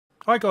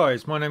Hi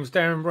guys, my name is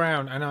Darren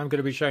Brown and I'm going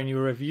to be showing you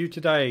a review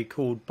today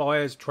called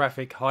Buyer's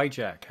Traffic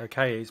Hijack.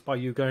 Okay, it's by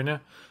Ugona,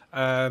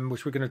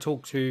 which we're going to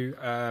talk to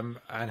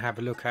and have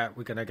a look at.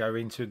 We're going to go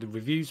into the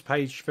reviews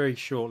page very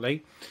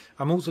shortly.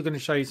 I'm also going to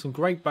show you some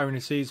great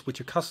bonuses which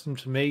are custom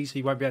to me, so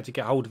you won't be able to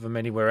get hold of them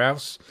anywhere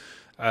else.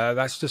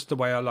 That's just the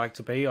way I like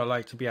to be. I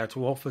like to be able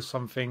to offer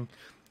something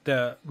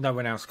that no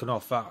one else can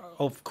offer.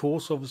 Of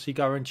course, obviously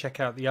go and check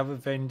out the other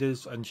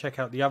vendors and check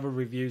out the other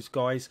reviews,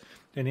 guys.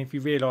 And if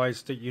you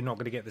realize that you're not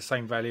going to get the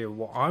same value of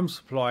what I'm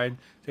supplying,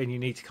 then you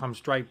need to come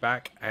straight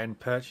back and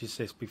purchase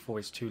this before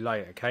it's too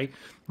late. Okay,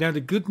 now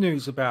the good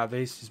news about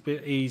this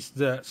is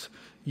that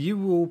you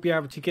will be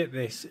able to get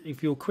this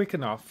if you're quick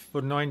enough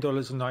for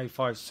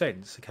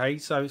 $9.95. okay,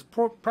 so it's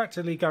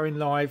practically going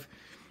live.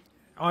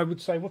 I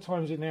would say, what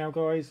time is it now,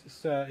 guys?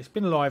 It's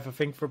been live, I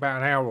think, for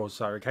about an hour or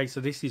so. Okay,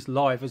 so this is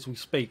live as we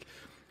speak.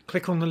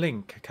 Click on the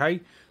link. Okay,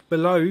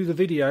 below the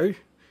video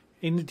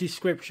in the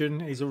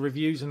description is a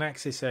reviews and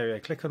access area.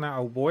 Click on that,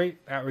 old boy.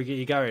 That will get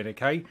you going.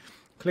 Okay,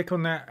 click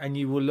on that and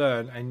you will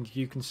learn, and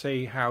you can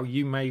see how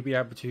you may be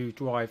able to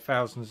drive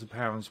thousands of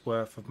pounds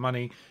worth of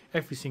money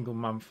every single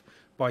month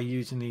by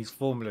using these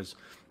formulas.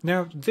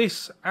 Now,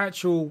 this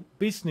actual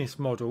business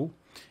model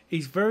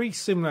is very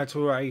similar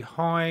to a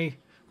high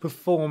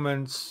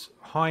performance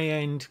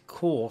high-end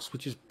course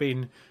which has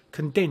been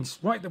condensed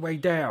right the way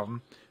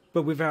down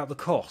but without the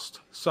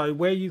cost. So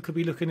where you could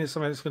be looking at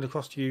something that's going to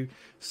cost you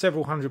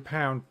several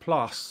 £100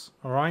 plus,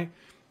 all right,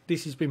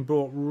 this has been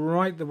brought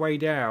right the way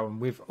down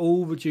with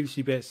all the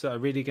juicy bits that are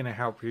really going to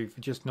help you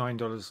for just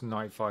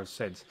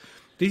 $9.95.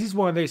 This is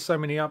why there's so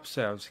many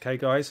upsells. Okay,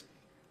 guys,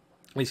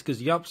 it's because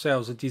the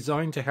upsells are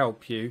designed to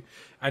help you,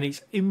 and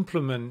it's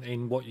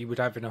implementing what you would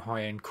have in a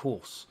high-end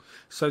course.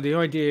 So the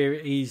idea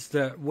is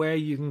that where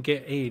you can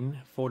get in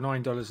for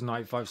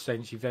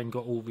 $9.95, you've then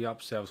got all the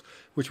upsells,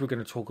 which we're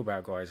going to talk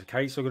about, guys.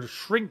 Okay, so I'm going to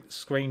shrink the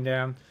screen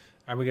down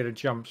and we're going to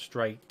jump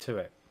straight to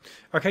it.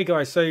 Okay,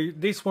 guys, so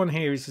this one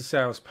here is the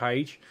sales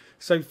page.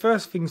 So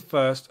first things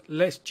first,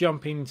 let's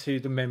jump into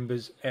the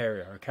members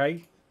area.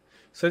 Okay,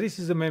 so this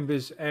is the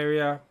members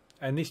area.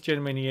 And this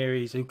gentleman here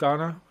is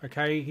Ugana.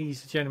 Okay,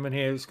 he's the gentleman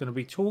here who's going to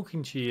be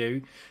talking to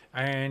you,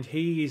 and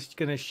he is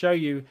going to show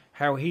you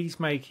how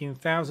he's making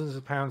thousands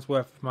of pounds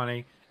worth of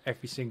money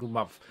every single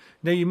month.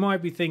 Now, you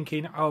might be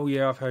thinking, oh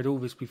yeah, I've heard all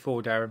this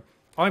before, Darren.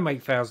 I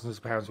make thousands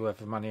of pounds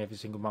worth of money every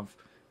single month.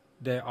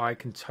 That I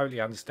can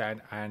totally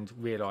understand and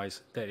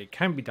realise that it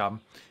can be done.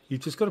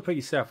 You've just got to put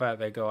yourself out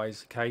there,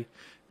 guys. Okay,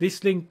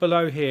 this link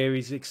below here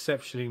is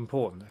exceptionally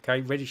important.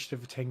 Okay, register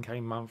for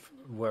 10k month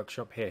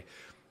workshop here.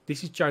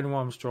 This is Jonah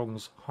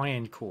Armstrong's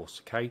high-end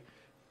course. Okay,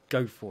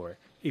 go for it.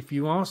 If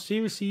you are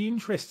seriously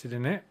interested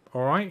in it,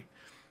 all right,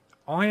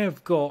 I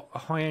have got a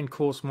high-end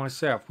course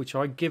myself, which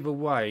I give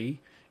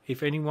away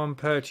if anyone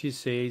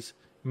purchases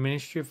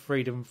Ministry of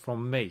Freedom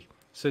from me.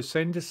 So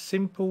send a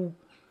simple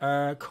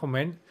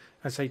comment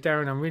and say,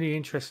 Darren, I'm really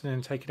interested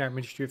in taking out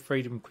Ministry of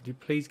Freedom. Could you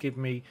please give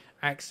me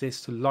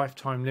access to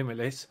lifetime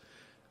limitless?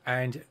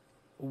 And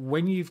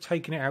when you've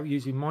taken it out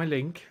using my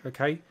link,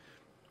 okay,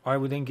 I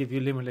will then give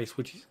you Limitless,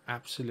 which is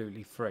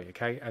absolutely free,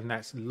 okay? And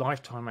that's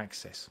lifetime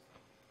access,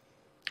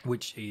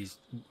 which is,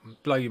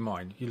 blow your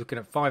mind. You're looking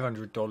at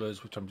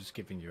 $500, which I'm just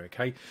giving you,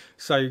 okay?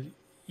 So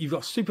you've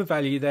got super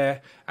value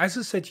there. As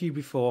I said to you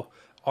before,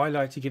 I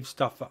like to give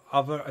stuff that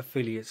other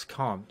affiliates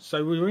can't.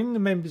 So we're in the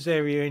members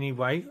area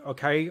anyway,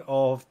 okay,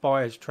 of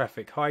Buyer's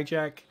Traffic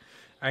Hijack.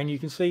 And you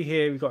can see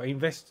here we've got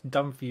Invest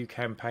Done For You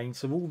campaign.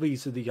 So all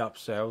these are the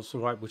upsells, all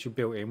right, which are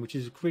built in, which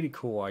is a really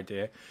cool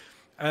idea.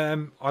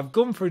 I've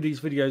gone through these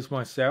videos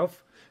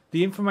myself.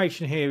 The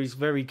information here is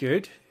very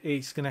good.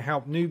 It's going to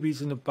help newbies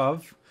and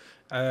above.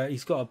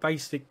 He's got a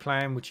basic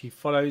plan which he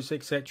follows,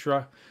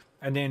 etc.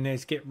 And then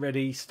there's get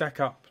ready, stack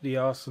up the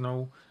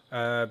arsenal,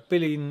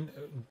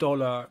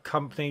 billion-dollar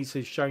companies. So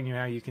he's showing you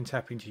how you can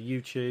tap into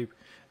YouTube,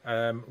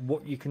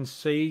 what you can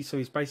see. So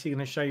he's basically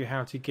going to show you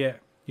how to get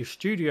your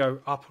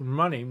studio up and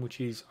running, which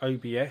is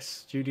OBS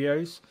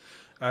Studios.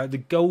 The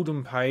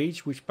golden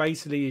page, which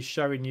basically is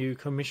showing you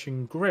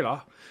Commission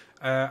Griller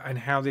and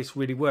how this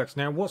really works.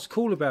 Now, what's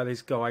cool about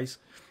this, guys,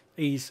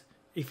 is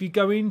if you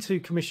go into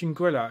Commission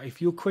Griller,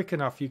 if you're quick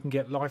enough, you can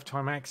get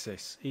lifetime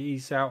access. It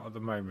is out at the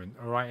moment,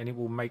 all right, and it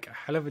will make a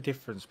hell of a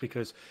difference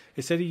because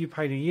instead of you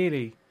paying a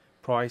yearly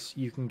price,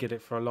 you can get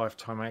it for a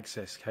lifetime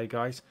access. Okay,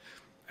 guys.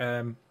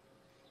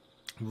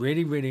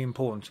 Really, really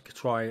important to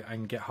try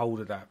and get hold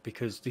of that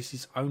because this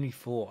is only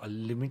for a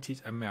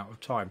limited amount of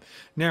time.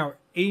 Now,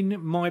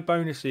 in my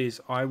bonuses,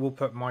 I will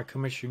put my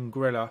Commission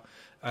Griller,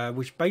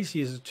 which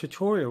basically is a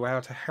tutorial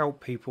how to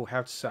help people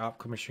how to set up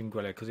Commission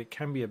Griller because it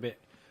can be a bit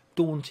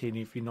daunting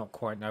if you not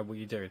quite know what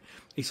you're doing.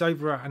 It's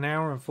over an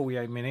hour and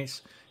 48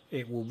 minutes.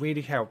 It will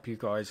really help you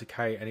guys,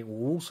 okay, and it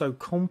will also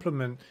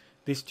complement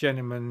this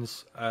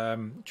gentleman's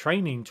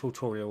training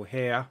tutorial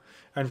here.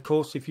 And of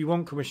course, if you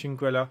want Commission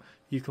Griller,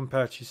 you can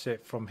purchase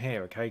it from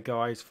here, okay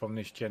guys, from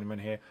this gentleman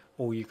here,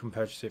 or you can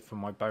purchase it from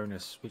my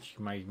bonus, which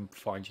you may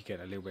find you get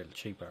a little bit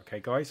cheaper. Okay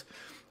guys,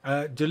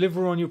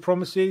 deliver on your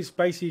promises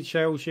basically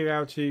tells you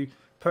how to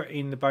put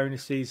in the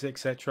bonuses,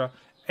 etc.,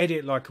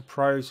 edit like a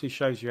pro, so it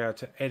shows you how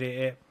to edit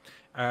it.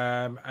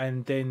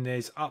 And then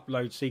there's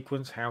upload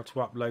sequence, how to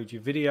upload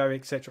your video,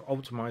 etc.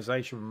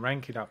 Optimization,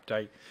 ranking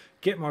update,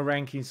 get my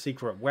ranking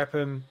secret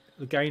weapon.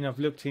 Again, I've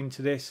looked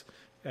into this,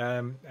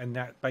 and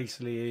that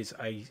basically is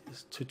a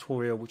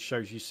tutorial which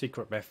shows you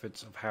secret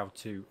methods of how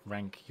to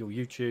rank your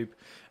YouTube.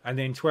 And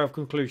then 12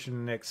 conclusion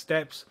and next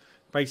steps.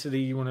 Basically,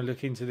 you want to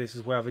look into this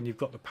as well. Then you've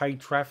got the paid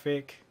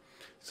traffic.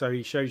 So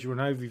he shows you an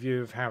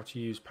overview of how to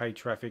use paid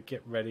traffic,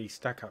 get ready,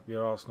 stack up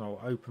your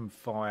arsenal, open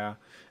fire.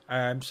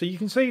 So you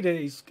can see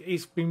that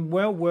it's been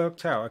well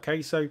worked out.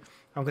 Okay, so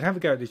I'm going to have a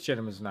go at this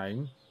gentleman's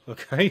name,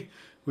 okay,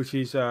 which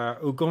is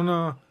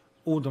Ugona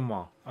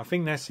Audemars. I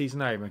think that's his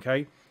name,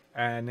 okay.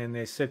 And then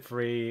there's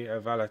Sedfrey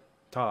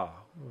Valata,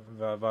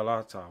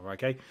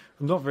 okay.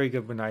 I'm not very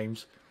good with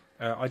names.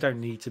 I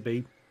don't need to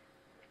be.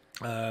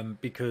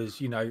 Because,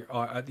 you know,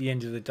 at the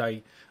end of the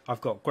day,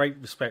 I've got great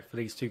respect for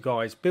these two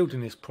guys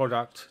building this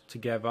product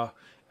together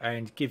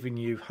and giving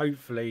you,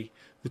 hopefully,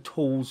 the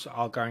tools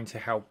are going to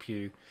help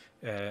you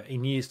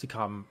in years to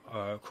come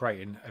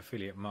creating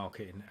affiliate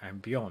marketing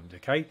and beyond.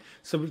 Okay,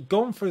 so we've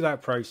gone through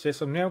that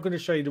process. I'm now going to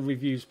show you the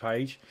reviews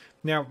page.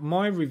 Now,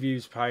 my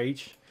reviews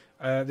page,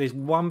 there's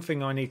one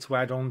thing I need to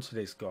add on to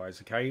this,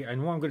 guys. Okay,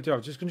 and what I'm going to do,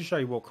 I'm just going to show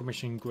you what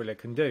Commission Griller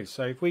can do.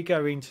 So if we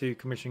go into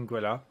Commission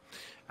Griller,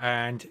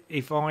 and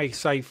if I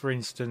say, for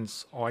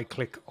instance, I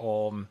click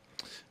on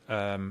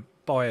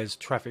Buyer's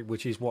Traffic,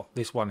 which is what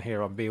this one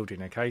here I'm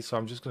building. Okay, so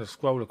I'm just going to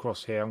scroll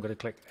across here. I'm going to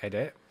click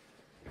Edit.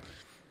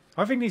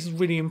 I think this is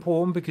really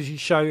important because you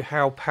show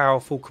how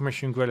powerful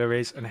Commission Griller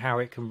is and how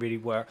it can really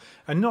work.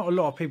 And not a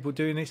lot of people are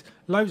doing this.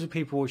 Loads of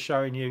people are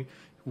showing you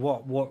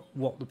what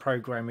the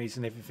program is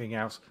and everything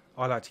else.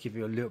 I like to give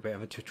you a little bit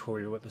of a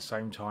tutorial at the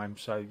same time,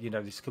 so you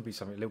know this could be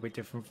something a little bit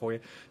different for you.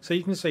 So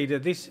you can see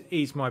that this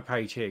is my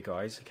page here,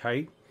 guys.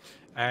 Okay,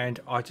 and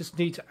I just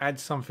need to add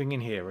something in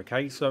here.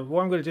 Okay, so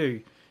what I'm going to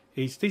do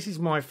is, this is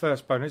my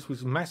first bonus, which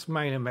is mass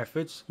mailer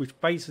methods, which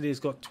basically has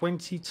got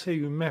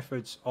 22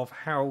 methods of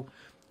how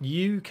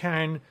you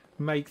can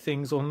make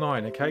things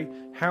online. Okay,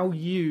 how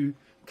you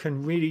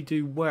can really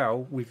do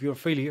well with your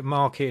affiliate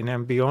marketing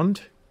and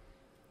beyond.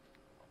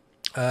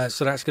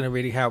 So that's going to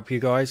really help you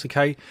guys,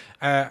 okay?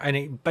 And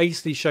it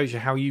basically shows you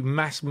how you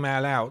mass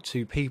mail out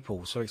to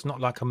people. So it's not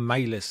like a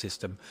mailer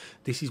system.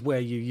 This is where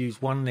you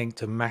use one link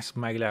to mass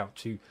mail out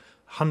to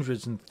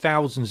hundreds and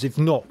thousands, if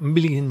not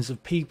millions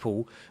of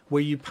people,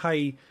 where you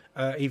pay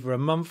either a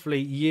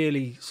monthly,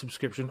 yearly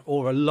subscription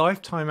or a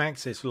lifetime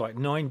access for like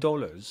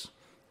 $9,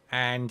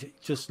 and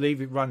just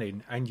leave it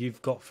running, and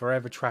you've got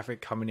forever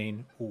traffic coming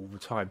in all the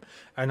time.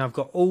 And I've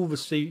got all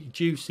the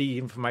juicy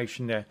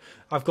information there.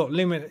 I've got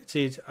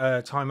limited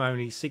time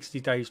only, 60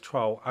 days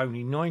trial,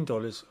 only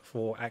 $9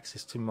 for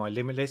access to my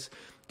limitless.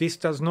 This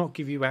does not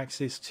give you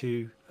access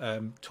to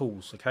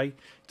tools, okay?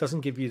 It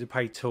doesn't give you the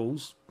paid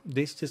tools.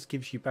 This just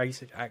gives you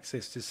basic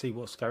access to see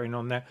what's going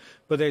on there,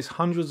 but there's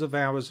hundreds of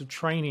hours of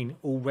training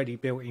already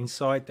built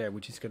inside there,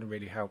 which is going to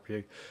really help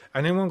you.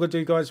 And then what I'm going to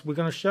do, guys, we're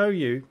going to show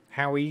you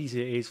how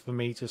easy it is for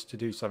me just to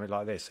do something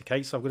like this.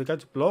 Okay, so I'm going to go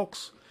to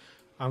blocks,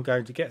 I'm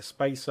going to get a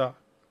spacer,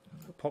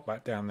 pop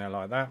that down there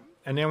like that,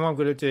 and then what I'm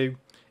going to do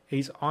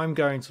is I'm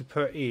going to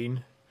put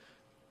in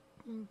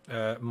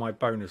my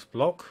bonus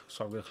block.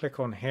 So I'm going to click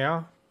on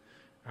here,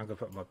 I'm going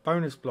to put my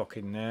bonus block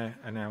in there,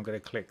 and now I'm going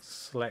to click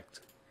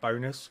select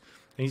bonus.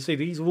 And you see,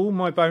 these are all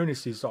my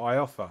bonuses that I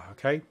offer,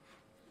 okay?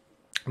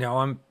 Now,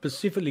 I'm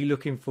specifically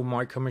looking for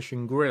my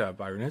Commission Griller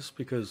bonus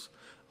because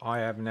I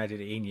haven't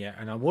added it in yet.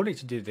 And I wanted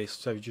to do this,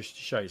 so just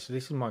to show you. So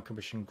this is my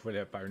Commission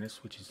Griller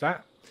bonus, which is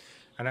that.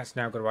 And that's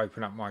now going to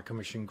open up my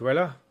Commission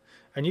Griller.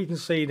 And you can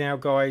see now,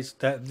 guys,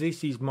 that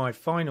this is my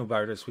final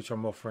bonus, which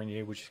I'm offering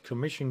you, which is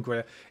Commission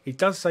Griller. It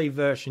does say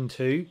version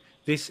 2.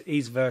 This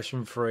is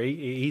version 3.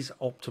 It is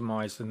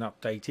optimized and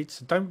updated,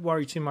 so don't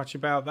worry too much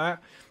about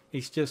that.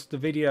 It's just the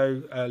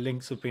video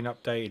links have been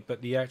updated,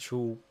 but the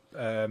actual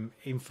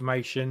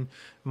information,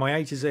 my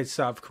A to Z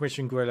setup of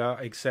Commission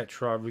Griller,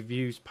 etc.,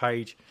 reviews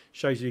page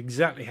shows you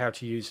exactly how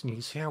to use, and you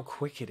can see how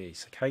quick it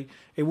is. Okay,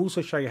 it will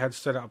also show you how to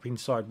set it up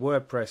inside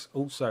WordPress,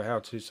 also how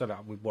to set it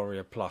up with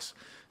Warrior Plus.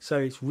 So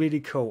it's really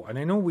cool. And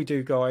then all we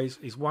do, guys,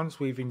 is once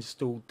we've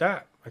installed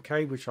that,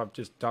 okay, which I've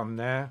just done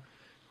there,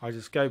 I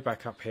just go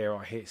back up here,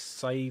 I hit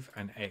save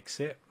and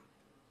exit.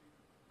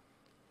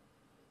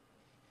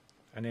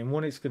 And then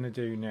what it's going to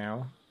do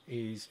now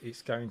is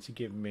it's going to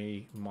give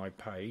me my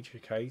page.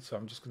 Okay, so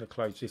I'm just going to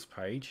close this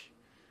page,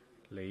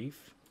 leave,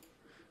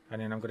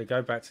 and then I'm going to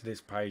go back to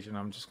this page, and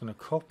I'm just going to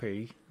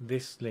copy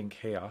this link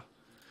here.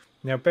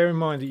 Now bear in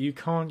mind that you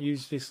can't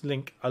use this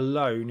link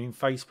alone in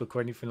Facebook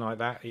or anything like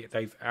that.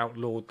 They've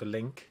outlawed the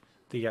link,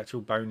 the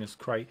actual bonus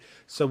crate.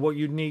 So what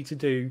you need to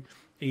do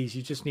is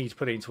you just need to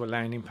put it into a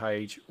landing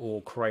page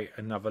or create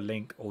another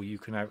link, or you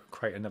can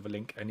create another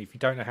link. And if you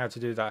don't know how to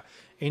do that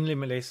in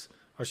Limitless,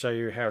 I'll show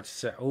you how to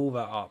set all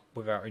that up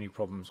without any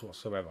problems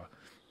whatsoever.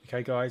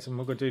 Okay, guys, and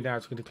what we're going to do now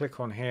is we're going to click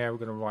on here, we're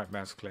going to right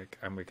mouse click,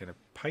 and we're going to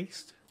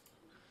paste.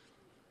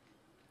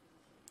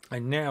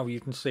 And now you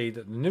can see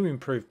that the new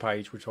improved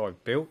page which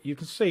I've built, you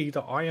can see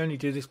that I only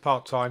do this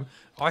part-time.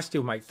 I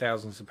still make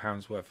thousands of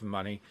pounds worth of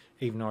money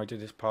even though I do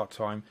this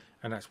part-time,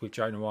 and that's with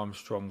Jonah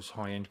Armstrong's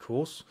high-end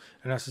course.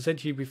 And as I said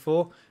to you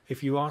before,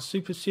 if you are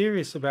super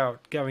serious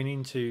about going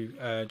into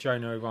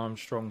Jonah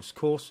Armstrong's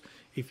course,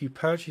 if you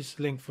purchase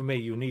the link from me,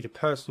 you'll need a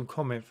personal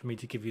comment for me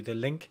to give you the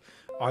link.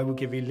 I will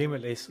give you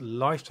limitless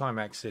lifetime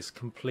access,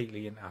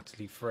 completely and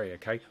utterly free.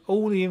 Okay,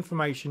 all the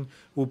information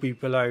will be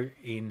below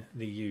in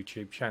the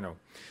YouTube channel.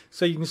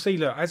 So you can see,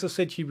 look, as I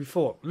said to you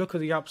before, look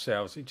at the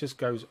upsells. It just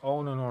goes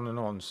on and on and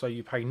on. So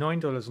you pay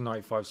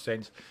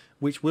 $9.95,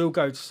 which will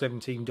go to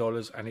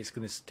 $17, and it's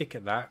going to stick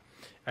at that.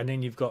 And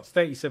then you've got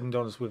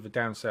 $37 with a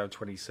down sale of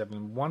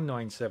 27,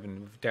 $197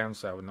 with a down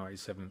sale of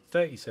 97,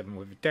 $37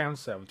 with a down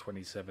sale of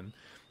 27,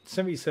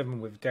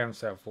 77 with a down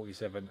sale of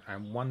 47,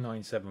 and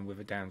 197 with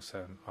a down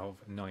sale of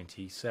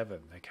 97.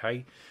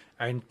 Okay,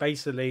 and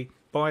basically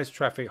Buyer's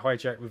Traffic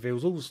Hijack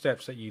reveals all the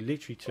steps that you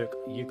literally took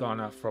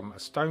Ugana from a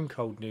stone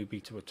cold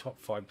newbie to a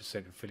top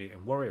 5% affiliate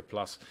in Warrior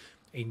Plus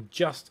in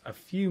just a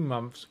few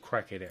months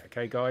cracking it.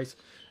 Okay guys,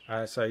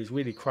 so he's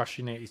really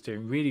crushing it. He's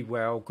doing really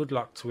well. Good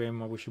luck to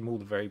him. I wish him all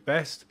the very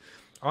best.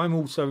 I'm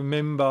also a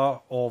member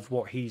of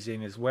what he's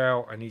in as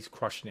well, and he's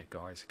crushing it,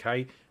 guys.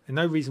 Okay, and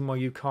no reason why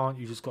you can't.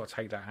 You just got to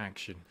take that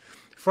action.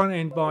 Front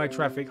end Buyer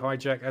Traffic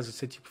Hijack, as I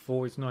said to you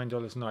before, is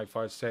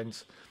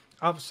 $9.95.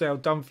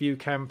 Upsell done for you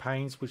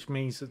campaigns, which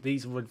means that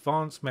these are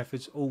advanced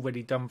methods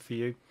already done for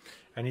you,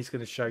 and he's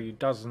going to show you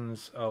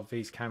dozens of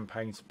these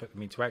campaigns to put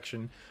them into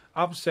action.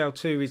 Upsell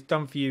 2 is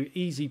done for you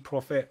EZ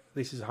Profit.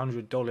 This is a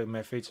 $100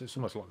 method, so it's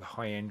almost like the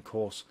high-end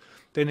course.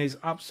 Then there's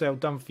upsell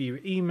done for you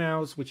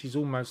emails, which is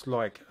almost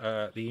like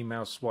the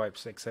email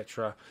swipes,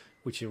 etc.,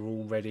 which are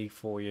all ready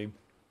for you.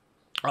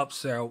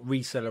 Upsell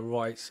reseller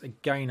rights.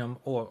 Again,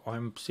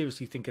 I'm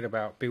seriously thinking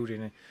about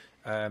building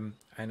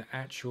an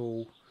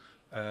actual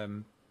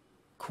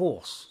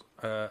course,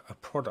 a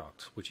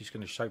product which is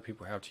going to show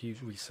people how to use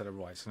reseller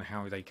rights and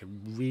how they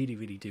can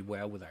really do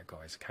well with that,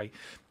 guys. Okay,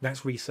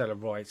 that's reseller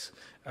rights,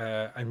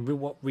 and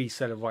what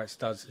reseller rights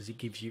does is it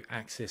gives you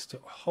access to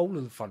a whole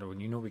of the funnel,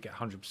 and you normally get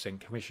 100%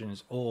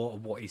 commissions or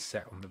what is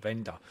set on the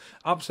vendor.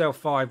 Upsell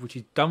 5, which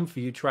is done for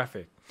you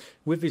traffic.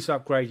 With this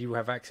upgrade, you will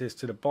have access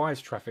to the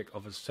buyer's traffic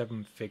of a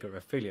 7-figure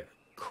affiliate.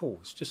 Cool,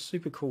 it's just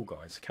super cool,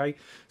 guys. Okay,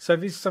 so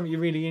if this is something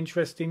you're really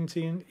interested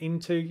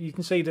into, you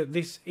can see that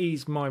this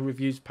is my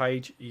reviews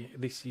page.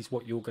 This is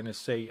what you're going to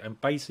see,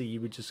 and basically you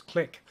would just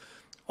click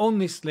on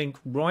this link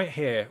right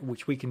here,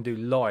 which we can do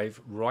live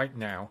right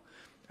now,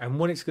 and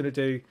what it's going to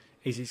do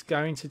is it's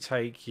going to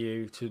take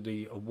you to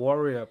the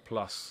Warrior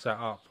Plus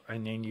setup,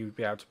 and then you'll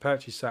be able to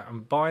purchase that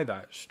and buy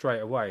that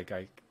straight away.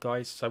 Okay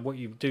guys, so what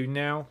you do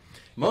now,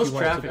 most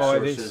traffic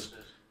sources,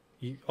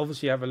 you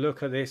obviously have a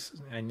look at this,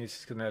 and this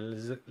is going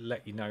to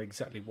let you know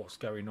exactly what's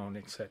going on,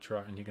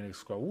 etc. And you're going to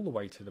scroll all the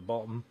way to the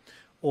bottom,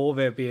 or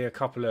there'll be a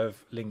couple of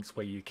links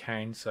where you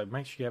can. So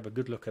make sure you have a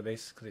good look at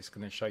this, because it's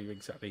going to show you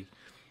exactly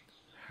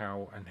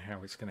how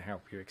it's going to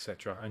help you,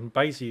 etc. And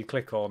basically, you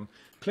clicked on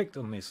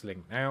this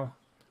link now.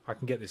 I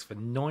can get this for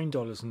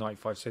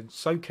 $9.95.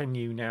 So can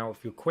you now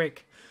if you're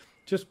quick.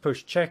 Just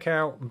push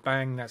checkout and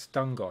bang, that's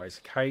done, guys.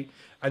 Okay,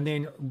 and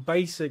then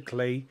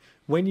basically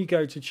when you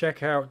go to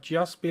checkout,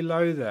 just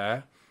below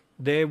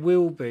there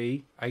will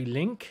be a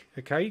link,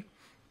 okay,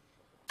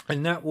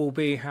 and that will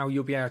be how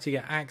you'll be able to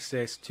get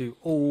access to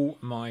all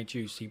my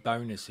juicy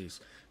bonuses.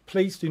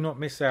 Please do not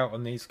miss out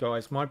on these,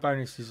 guys. My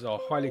bonuses are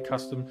highly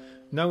custom.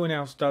 No one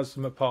else does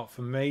them apart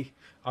from me.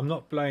 I'm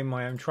not blowing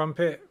my own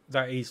trumpet.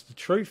 That is the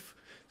truth.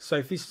 So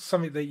if this is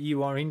something that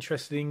you are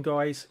interested in,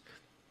 guys,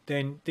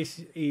 then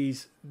this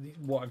is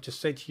what I've just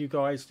said to you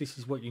guys. This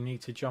is what you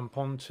need to jump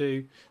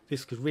onto.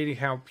 This could really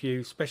help you,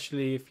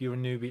 especially if you're a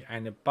newbie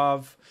and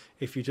above.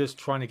 If you're just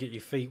trying to get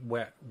your feet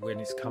wet when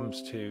it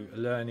comes to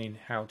learning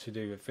how to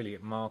do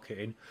affiliate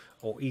marketing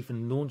or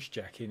even launch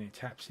jacking, it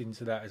taps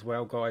into that as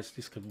well, guys.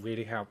 This could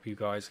really help you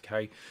guys.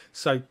 Okay,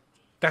 so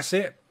that's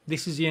it.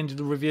 This is the end of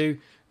the review.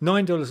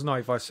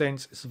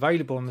 $9.95. It's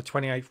available on the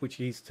 28th, which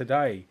is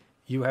today.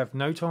 You have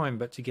no time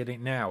but to get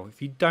it now.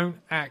 If you don't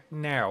act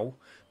now,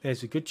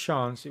 there's a good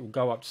chance it will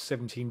go up to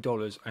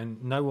 $17,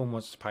 and no one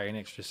wants to pay an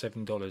extra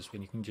 $7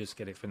 when you can just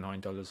get it for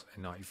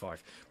 $9.95.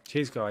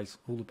 Cheers, guys.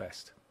 All the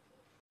best.